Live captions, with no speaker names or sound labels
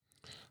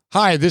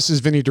Hi, this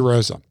is Vinny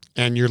DeRosa,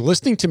 and you're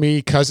listening to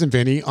me, Cousin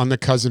Vinny, on the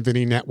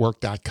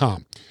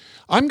CousinVinnyNetwork.com.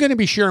 I'm going to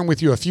be sharing with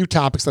you a few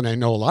topics that I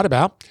know a lot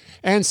about,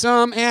 and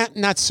some,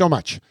 not so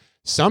much.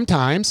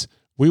 Sometimes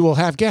we will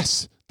have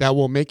guests that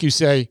will make you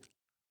say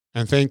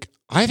and think,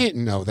 I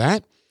didn't know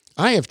that.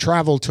 I have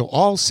traveled to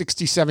all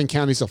 67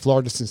 counties of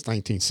Florida since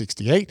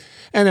 1968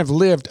 and have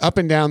lived up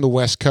and down the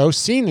West Coast,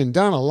 seen and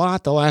done a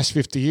lot the last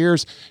 50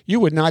 years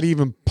you would not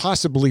even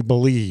possibly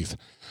believe.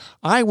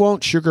 I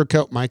won't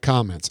sugarcoat my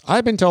comments.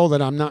 I've been told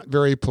that I'm not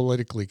very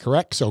politically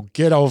correct, so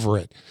get over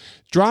it.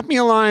 Drop me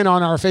a line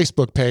on our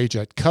Facebook page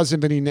at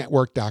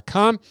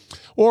CousinVinnyNetwork.com,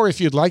 or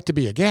if you'd like to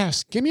be a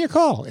guest, give me a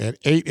call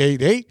at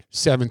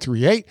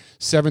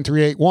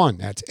 888-738-7381.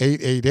 That's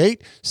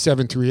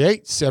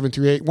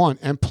 888-738-7381.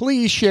 And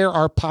please share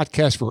our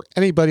podcast for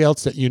anybody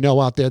else that you know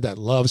out there that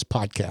loves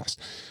podcasts.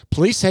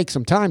 Please take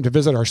some time to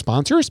visit our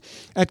sponsors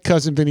at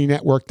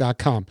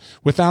CousinVinnyNetwork.com.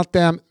 Without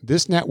them,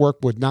 this network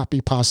would not be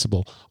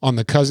possible on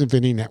the Cousin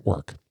Vinny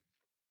Network.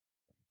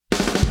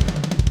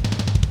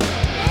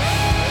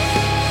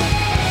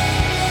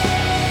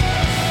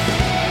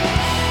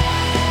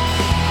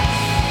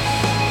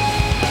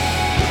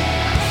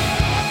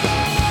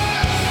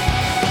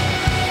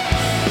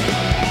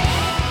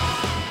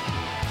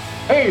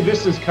 Hey,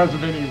 this is Cousin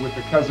Vinny with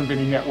the Cousin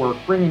Vinny Network,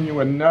 bringing you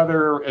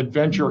another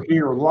adventure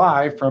here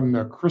live from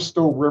the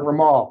Crystal River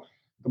Mall.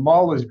 The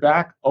mall is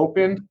back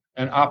open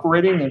and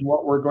operating, and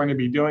what we're going to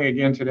be doing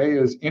again today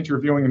is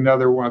interviewing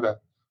another one of the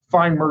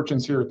fine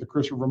merchants here at the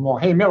Crystal River Mall.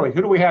 Hey, Millie,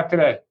 who do we have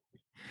today?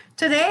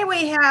 Today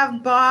we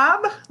have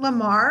Bob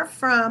Lamar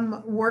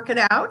from Work It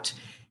Out,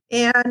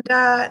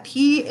 and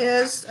he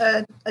is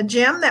a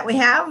gym that we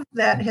have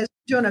that is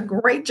doing a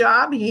great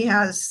job. He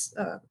has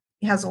a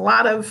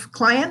lot of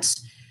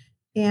clients.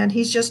 And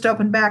he's just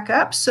opened back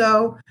up.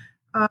 So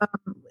we're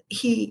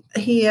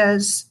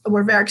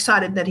very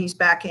excited that he's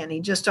back in. He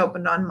just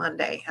opened on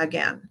Monday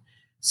again.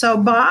 So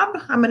Bob,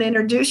 I'm going to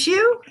introduce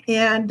you.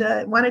 And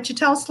why don't you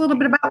tell us a little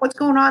bit about what's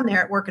going on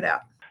there at Work It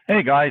Out?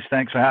 Hey guys,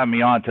 thanks for having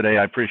me on today.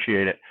 I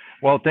appreciate it.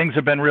 Well, things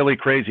have been really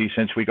crazy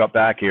since we got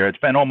back here. It's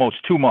been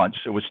almost 2 months.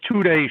 It was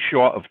 2 days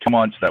short of 2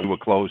 months that we were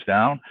closed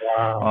down.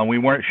 Wow. We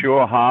weren't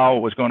sure how it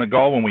was going to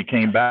go when we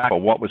came back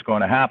or what was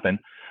going to happen.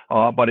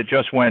 But it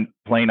just went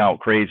plain out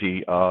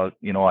crazy. I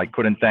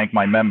couldn't thank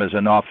my members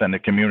enough and the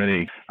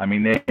community. I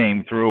mean, they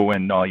came through,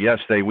 and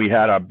yesterday we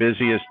had our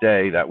busiest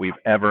day that we've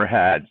ever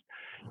had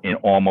in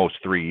almost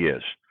 3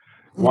 years.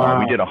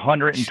 Wow. We did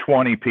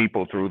 120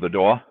 people through the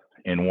door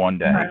in one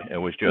day. Wow. It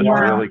was just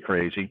really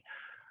crazy.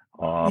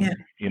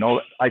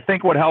 I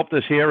think what helped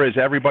us here is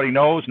everybody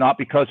knows, not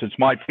because it's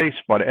my place,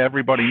 but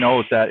everybody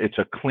knows that it's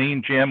a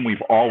clean gym.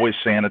 We've always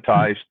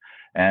sanitized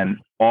and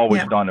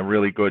always done a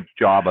really good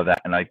job of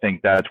that. And I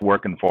think that's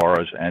working for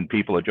us, and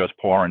people are just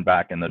pouring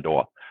back in the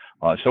door.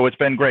 So it's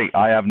been great.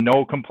 I have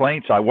no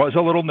complaints. I was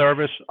a little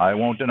nervous. I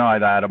won't deny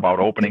that, about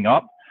opening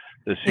up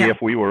to see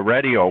if we were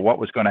ready or what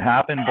was going to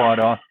happen. But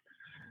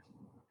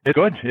it's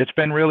good. It's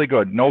been really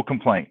good. No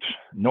complaints.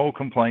 No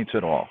complaints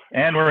at all.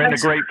 And we're in a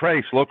great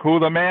place. Look who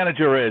the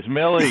manager is,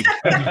 Millie.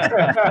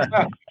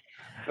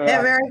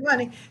 Yeah, very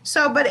funny.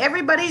 So, but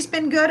everybody's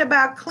been good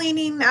about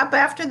cleaning up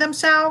after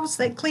themselves.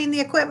 They clean the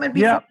equipment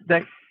before.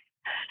 Yeah,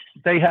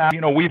 they have.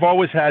 We've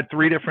always had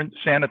 3 different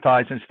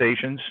sanitizing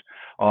stations.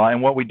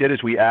 And what we did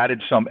is we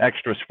added some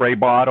extra spray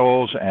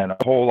bottles and a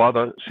whole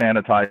other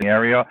sanitizing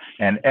area.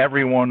 And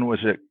everyone was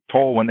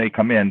told when they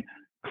come in,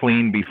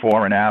 clean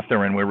before and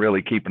after. And we're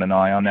really keeping an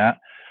eye on that.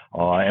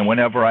 And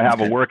whenever I have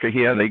a worker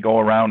here, they go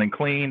around and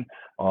clean.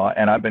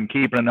 And I've been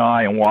keeping an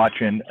eye and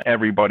watching.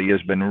 Everybody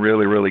has been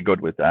really, really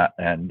good with that.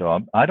 And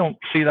I don't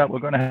see that we're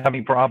going to have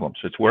any problems.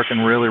 It's working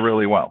really,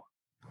 really well.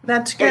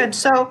 That's good.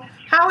 So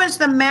how is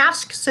the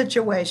mask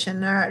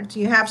situation?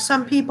 Do you have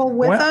some people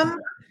with them?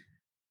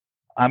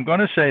 I'm going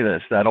to say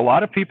this, that a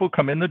lot of people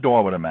come in the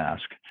door with a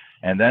mask.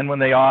 And then when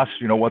they ask,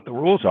 what the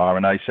rules are,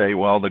 and I say,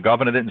 well, the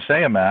governor didn't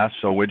say a mask,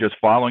 so we're just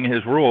following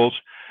his rules,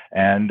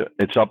 and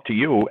it's up to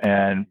you.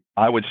 And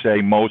I would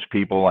say most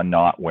people are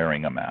not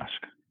wearing a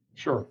mask.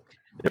 Sure.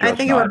 I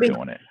think it would be.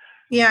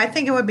 Yeah, I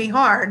think it would be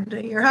hard.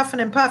 You're huffing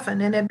and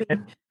puffing, and it'd be.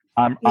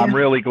 I'm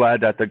really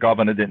glad that the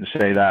governor didn't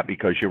say that,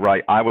 because you're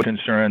right. I was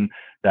concerned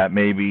that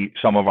maybe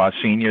some of our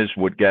seniors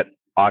would get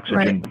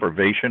oxygen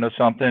deprivation or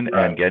something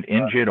and get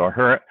injured or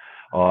hurt.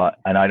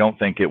 And I don't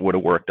think it would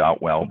have worked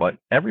out well. But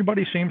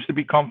everybody seems to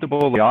be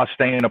comfortable. They are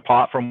staying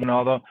apart from one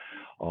another.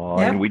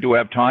 And we do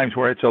have times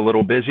where it's a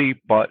little busy,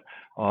 but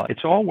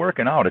it's all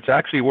working out. It's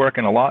actually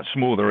working a lot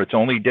smoother. It's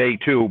only day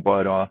 2,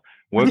 but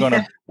we're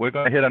gonna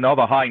hit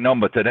another high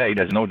number today.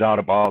 There's no doubt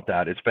about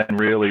that. It's been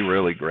really,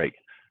 really great.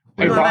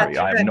 Hey, Bob,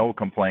 I have no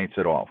complaints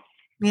at all.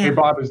 Yeah. Hey,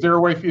 Bob, is there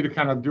a way for you to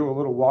kind of do a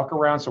little walk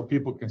around so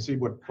people can see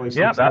what place?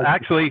 Yeah,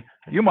 actually,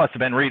 you must have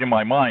been reading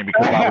my mind,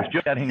 because I was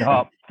just getting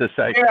up to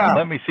say,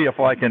 let me see if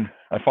I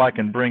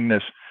can bring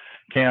this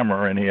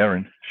camera in here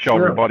and show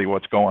everybody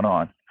what's going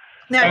on.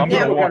 Now, I'm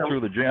going to walk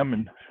through the gym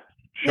and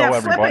show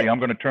everybody. I'm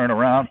going to turn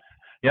around.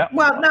 Yeah.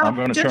 Well, no, I'm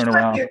going to turn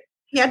around.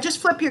 just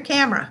flip your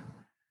camera.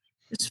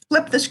 Just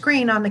flip the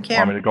screen on the Want me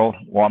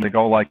camera. to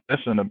go like this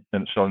in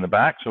the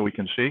back so we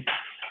can see?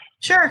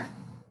 Sure.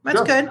 That's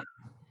Sure. good.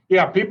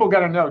 Yeah, people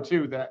got to know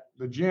too that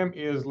the gym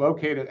is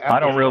located at I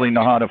don't really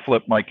know how to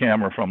flip my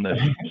camera from this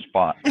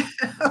spot.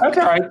 That's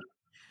all right.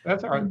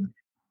 That's all right.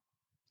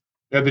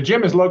 Yeah, the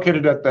gym is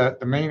located at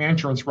the main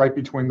entrance right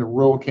between the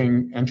Rural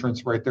King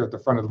entrance right there at the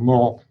front of the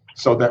mall.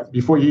 So that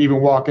before you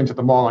even walk into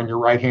the mall on your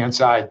right-hand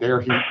side,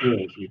 there he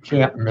is. You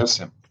can't miss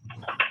him.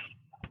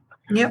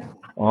 Yep.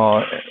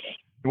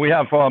 We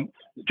have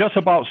just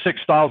about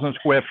 6,000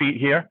 square feet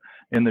here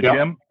in the Yep.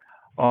 gym.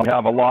 We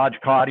have a large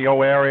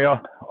cardio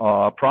area,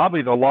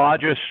 probably the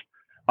largest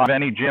of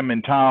any gym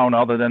in town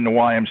other than the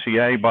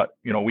YMCA, but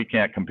we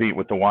can't compete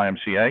with the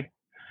YMCA.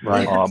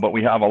 Right. But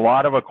we have a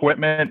lot of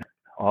equipment,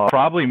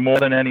 probably more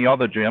than any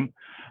other gym.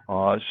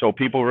 So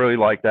people really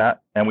like that.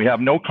 And we have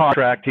no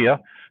contract here.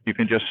 You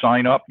can just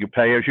sign up, you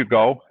pay as you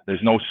go.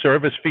 There's no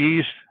service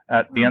fees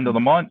at the end of the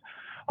month.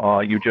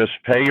 You just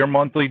pay your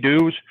monthly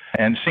dues,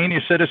 and senior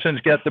citizens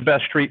get the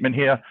best treatment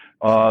here.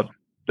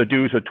 The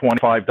dues are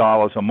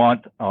 $25 a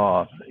month.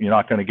 You're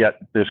not going to get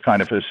this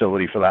kind of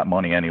facility for that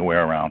money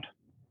anywhere around.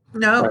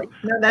 No, Right.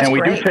 no, that's And we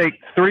great. do take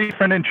 3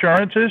 different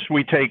insurances.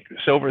 We take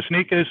Silver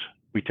Sneakers,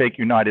 we take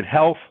United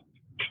Health,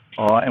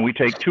 and we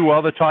take 2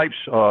 other types.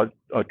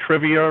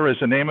 Trivia is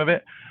the name of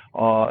it.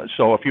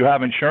 So if you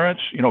have insurance,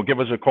 give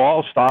us a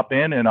call, stop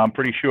in, and I'm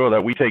pretty sure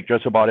that we take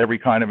just about every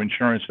kind of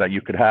insurance that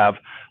you could have,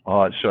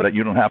 so that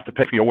you don't have to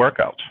pay for your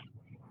workouts.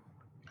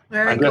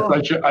 Very I guess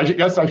cool. I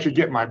guess I should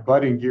get my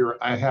budding gear.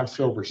 I have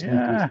Silver Sneakers.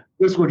 Yeah.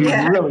 This would be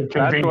Yeah. really That's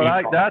convenient.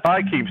 what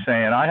I keep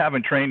saying. I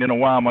haven't trained in a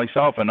while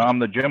myself, and I'm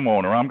the gym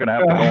owner. I'm going to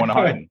have to go in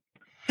hiding.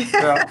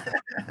 Yeah.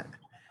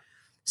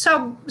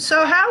 So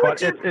how would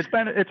But you,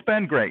 it's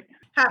been great.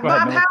 Go ahead,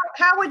 Bob? Mel.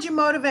 How would you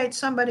motivate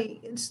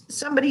somebody?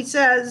 Somebody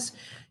says,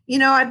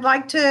 I'd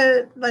like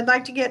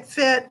to get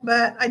fit,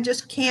 but I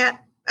just can't.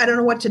 I don't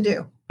know what to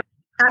do.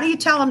 How do you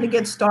tell them to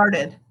get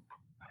started?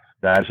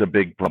 That's a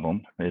big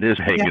problem. It is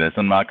heinous.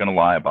 I'm not going to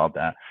lie about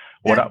that.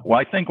 Yeah.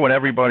 I think what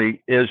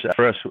everybody is at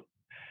first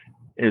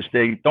is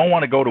they don't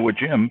want to go to a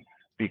gym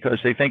because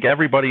they think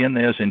everybody in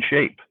there is in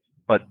shape.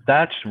 But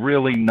that's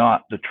really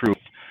not the truth.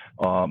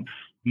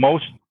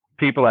 Most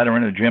people that are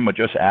in a gym are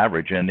just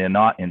average, and they're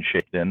not in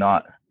shape. They're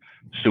not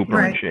super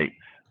in Right. shape.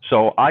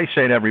 So I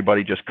say to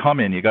everybody, just come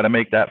in. You got to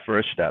make that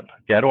first step.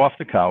 Get off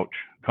the couch,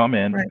 come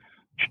in, Right.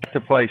 check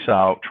the place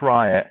out,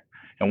 try it.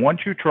 And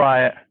once you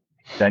try it,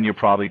 then you're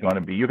probably going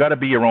to be, you got to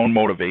be your own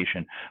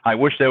motivation. I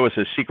wish there was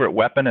a secret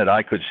weapon that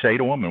I could say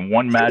to them in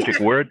one magic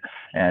word,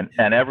 and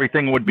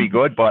everything would be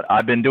good. But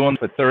I've been doing it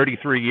for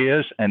 33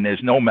 years, and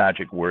there's no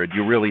magic word.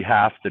 You really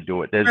have to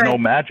do it. There's no Right.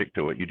 magic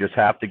to it. You just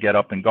have to get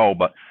up and go.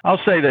 But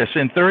I'll say this,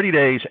 in 30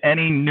 days,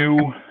 any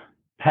new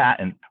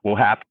patent will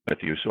happen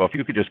with you. So if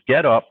you could just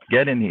get up,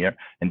 get in here,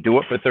 and do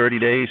it for 30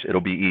 days,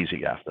 it'll be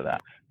easy after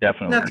that.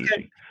 Definitely That's good.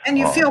 easy. And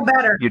you feel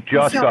better. You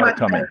just feel got to much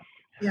come in. better.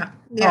 Yeah.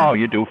 Yeah. Oh,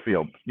 you do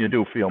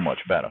feel much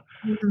better.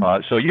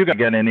 Mhm. So you got to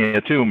get in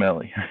here too,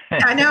 Millie.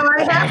 I know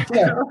I have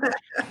to.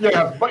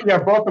 Yeah,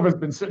 both of us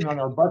been sitting on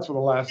our butts for the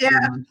last 2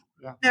 Yeah. months.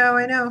 Yeah. No,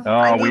 I know.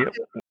 I Oh, need to.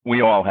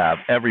 we all have.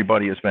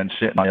 Everybody has been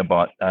sitting on their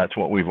butt. That's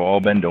what we've all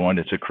been doing.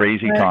 It's a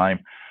crazy Right. time,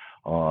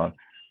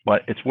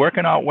 but it's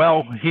working out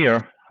well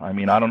here. I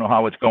mean, I don't know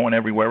how it's going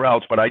everywhere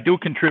else, but I do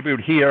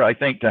contribute here, I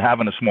think, to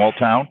having a small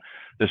town.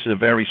 This is a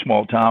very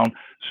small town,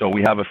 so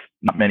we have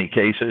not many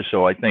cases.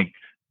 So I think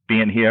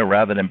being here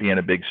rather than being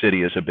a big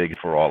city is a big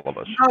for all of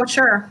us. Oh,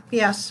 sure.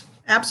 Yes,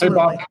 Hey,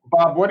 absolutely.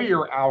 Bob, what are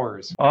your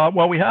hours?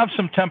 Well, we have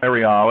some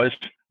temporary hours,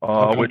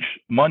 Okay. which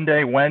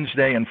Monday,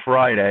 Wednesday, and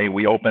Friday,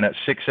 we open at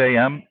 6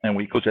 a.m. and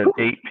we close at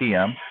 8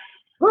 p.m.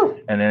 Woo.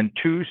 And then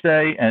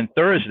Tuesday and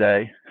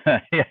Thursday,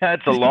 yeah,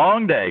 it's a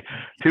long day.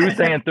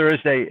 Tuesday and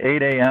Thursday,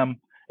 8 a.m.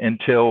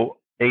 until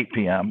 8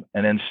 p.m.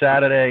 And then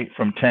Saturday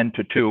from 10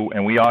 to 2.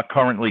 And we are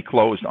currently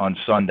closed on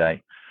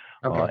Sunday.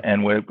 Okay.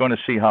 And we're going to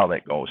see how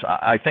that goes.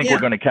 I think Yeah. we're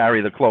going to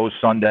carry the closed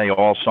Sunday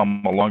all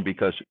summer long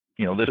because,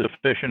 this is a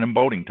fishing and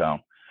boating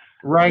town.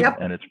 Right. Yep.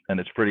 And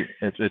it's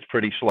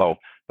pretty slow.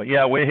 But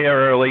yeah, we're here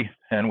early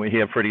and we're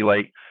here pretty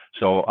late.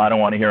 So I don't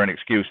want to hear an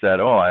excuse that,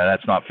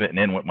 that's not fitting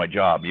in with my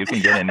job. You can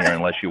get in here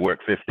unless you work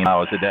 15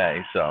 hours a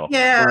day. So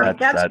Yeah,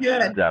 that's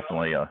good.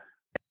 definitely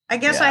I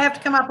guess yeah. I have to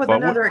come up with But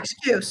we- another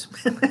excuse.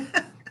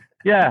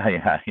 yeah.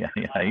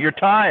 You're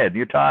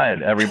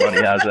tired.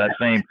 Everybody has that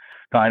same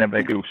kind of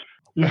excuse.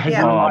 Yeah. Yeah.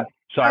 You know what?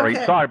 Sorry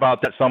Okay.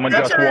 about that. Someone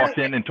That's just all right. walked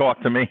in and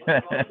talked to me. Yeah,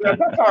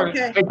 that's all right.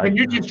 Okay. Hey, can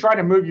you just try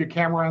to move your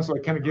camera around so I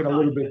kind of get a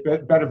little bit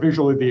better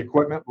visual of the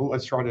equipment? Well,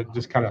 let's try to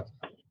just kind of.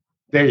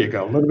 There you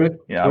go. A little bit.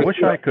 Yeah, I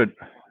wish I could.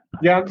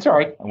 Yeah, it's all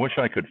right. I wish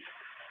I could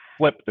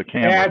flip the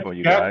camera Yeah, for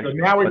you yeah, guys. but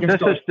now we But can this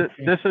start.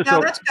 is No,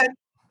 a that's good.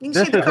 You can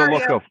This see the is a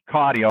look cardio. of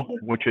cardio,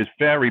 which is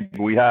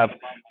we have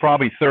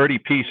probably 30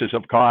 pieces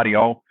of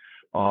cardio.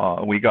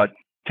 We got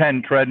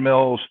 10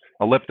 treadmills,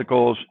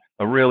 ellipticals,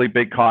 a really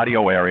big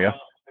cardio area.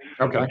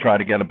 Okay. I'll try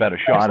to get a better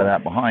shot of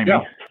that behind me.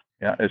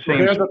 Yeah, it So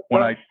seems there's a-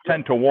 when I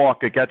tend to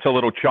walk, it gets a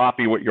little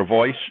choppy with your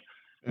voice.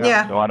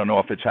 Yeah. So I don't know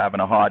if it's having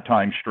a hard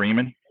time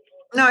streaming.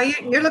 No,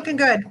 you're looking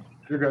good.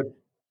 You're good.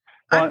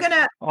 I'm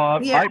gonna.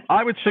 Yeah.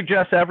 I would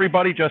suggest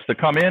everybody just to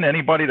come in.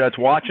 Anybody that's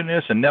watching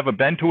this and never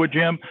been to a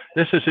gym,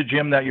 this is a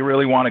gym that you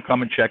really want to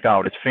come and check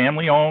out. It's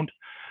family owned.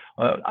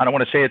 I don't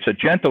want to say it's a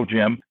gentle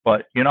gym,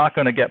 but you're not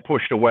going to get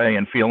pushed away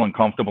and feel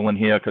uncomfortable in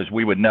here because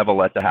we would never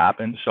let that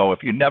happen. So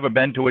if you've never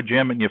been to a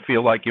gym and you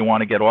feel like you want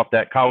to get off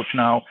that couch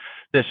now,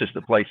 this is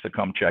the place to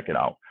come check it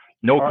out.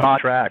 No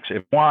contracts.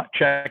 If you want,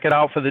 check it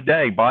out for the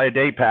day. Buy a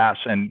day pass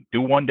and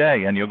do one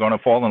day, and you're going to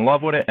fall in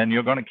love with it, and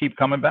you're going to keep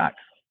coming back.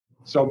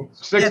 So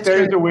 6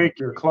 days a week,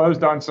 you're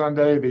closed on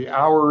Sunday. The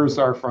hours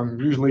are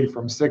usually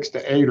from 6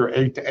 to 8 or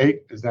 8 to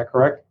 8. Is that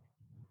correct?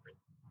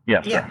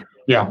 Yes. Yeah. Sir.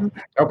 Yeah.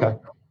 Okay.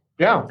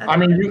 Yeah. I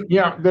mean,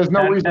 there's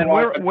no reason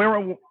why.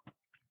 Go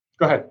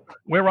ahead.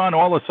 We're on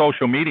all the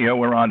social media.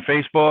 We're on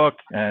Facebook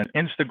and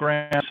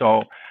Instagram.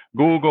 So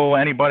Google,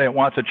 anybody that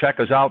wants to check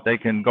us out, they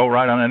can go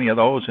right on any of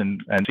those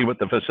and see what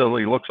the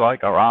facility looks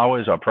like, our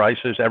hours, our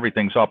prices,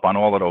 everything's up on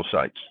all of those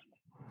sites.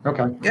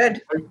 Okay.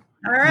 Good.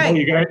 All right.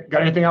 You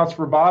got anything else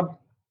for Bob?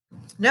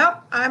 Nope.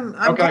 I'm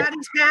glad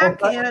he's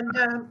back,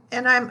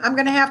 and I'm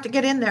going to have to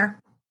get in there.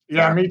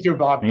 Yeah, me too,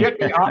 Bob. Get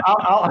me.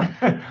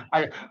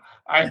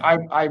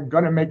 I'm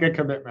going to make a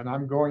commitment.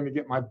 I'm going to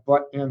get my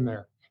butt in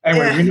there.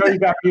 Anyway, we know you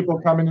got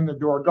people coming in the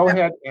door. Go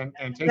ahead and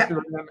take care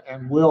of them,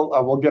 and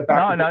we'll get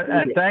back.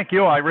 And thank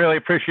you. I really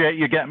appreciate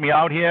you getting me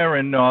out here,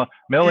 and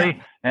Millie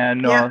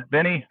and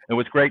Vinny. It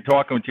was great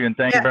talking with you, and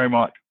thank you very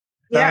much.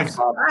 Thanks,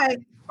 Bob. Bye.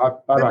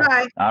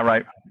 Bye. All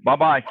right.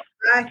 Bye-bye.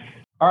 Bye.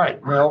 All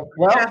right. Well,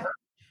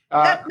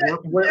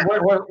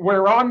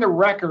 we're on the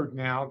record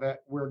now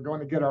that we're going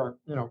to get our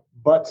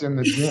butts in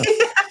the gym.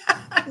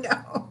 I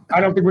know. I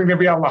don't think we're going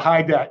to be able to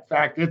hide that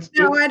fact. I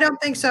don't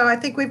think so. I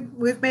think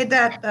we've made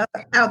that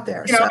out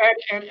there.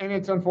 And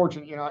it's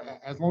unfortunate.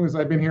 As long as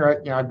I've been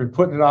here, I've been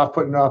putting it off.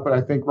 But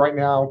I think right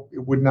now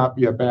it would not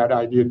be a bad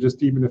idea,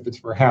 just even if it's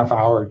for a half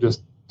hour,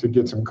 just to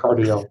get some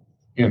cardio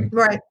in.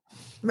 Right.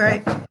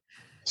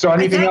 So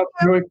anything else?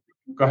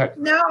 Go ahead.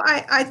 No,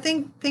 I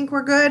think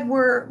we're good.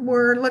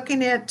 We're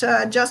looking at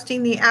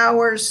adjusting the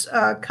hours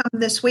come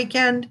this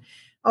weekend,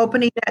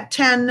 opening at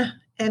 10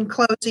 and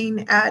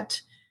closing at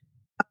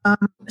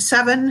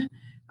 7.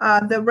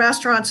 The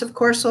restaurants, of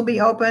course, will be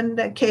open.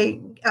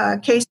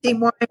 KC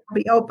Wine will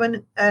be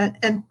open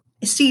and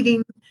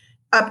seating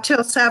up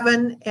till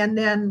 7, and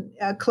then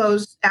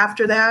close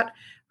after that.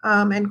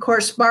 And of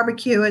course,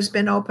 barbecue has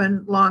been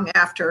open long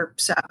after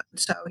 7,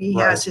 so he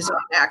has his own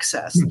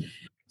access.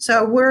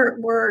 So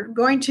we're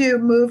going to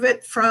move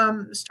it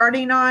from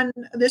starting on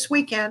this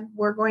weekend.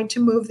 We're going to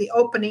move the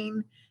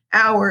opening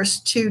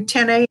hours to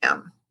 10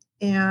 a.m.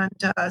 And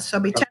so it'll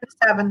be 10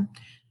 to 7.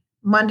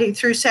 Monday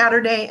through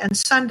Saturday, and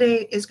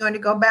Sunday is going to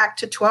go back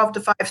to 12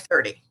 to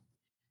 5:30.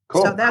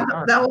 Cool. So that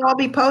will all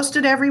be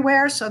posted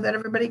everywhere so that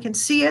everybody can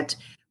see it.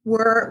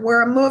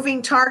 We're a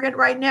moving target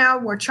right now.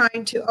 We're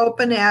trying to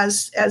open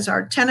as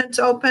our tenants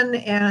open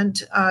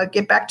and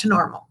get back to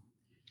normal.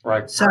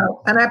 Right.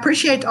 So, and I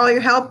appreciate all your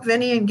help,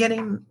 Vinny, in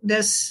getting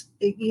this,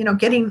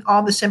 getting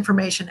all this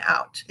information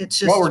out. It's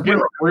just we're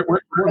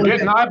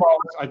getting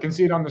eyeballs. I can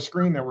see it on the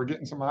screen that we're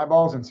getting some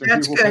eyeballs, and some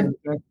people paying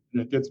attention.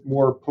 It gets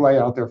more play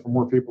out there for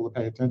more people to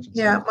pay attention.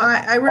 Yeah,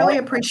 I really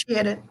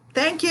appreciate it.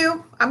 Thank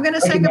you. I'm going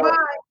to say goodbye.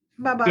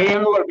 Bye-bye. See you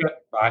in a little bit.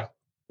 Bye.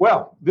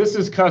 Well, this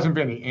is Cousin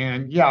Vinny,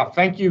 and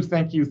thank you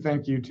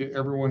to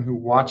everyone who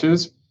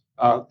watches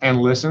and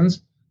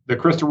listens. The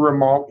Crystal River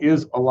Mall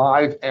is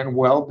alive and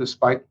well,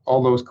 despite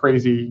all those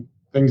crazy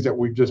things that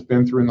we've just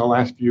been through in the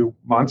last few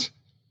months.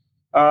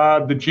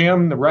 The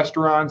gym, the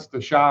restaurants,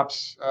 the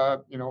shops,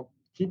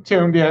 keep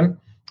tuned in.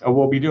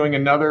 We'll be doing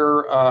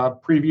another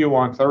preview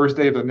on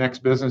Thursday of the next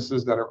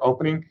businesses that are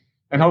opening.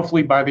 And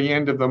hopefully by the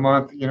end of the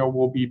month,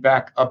 we'll be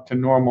back up to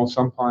normal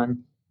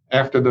sometime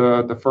after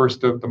the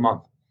first of the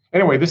month.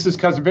 Anyway, this is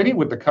Cousin Vinny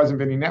with the Cousin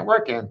Vinny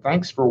Network, and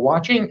thanks for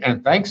watching,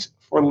 and thanks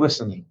for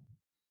listening.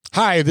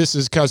 Hi, this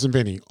is Cousin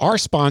Vinny. Our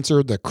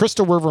sponsor, the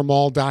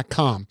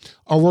CrystalRiverMall.com,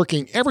 are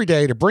working every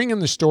day to bring in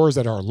the stores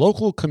that our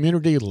local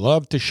community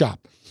love to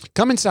shop.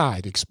 Come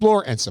inside,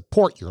 explore, and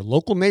support your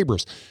local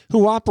neighbors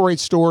who operate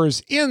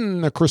stores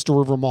in the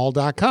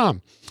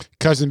CrystalRiverMall.com.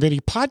 Cousin Vinny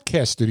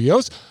podcast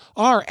studios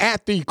are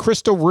at the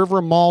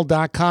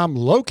CrystalRiverMall.com,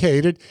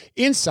 located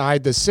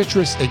inside the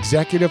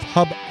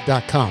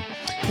CitrusExecutiveHub.com.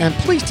 And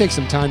please take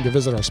some time to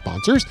visit our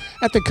sponsors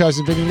at the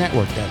Cousin Vinny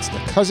Network. That's the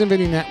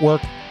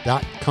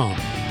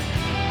CousinVinnyNetwork.com.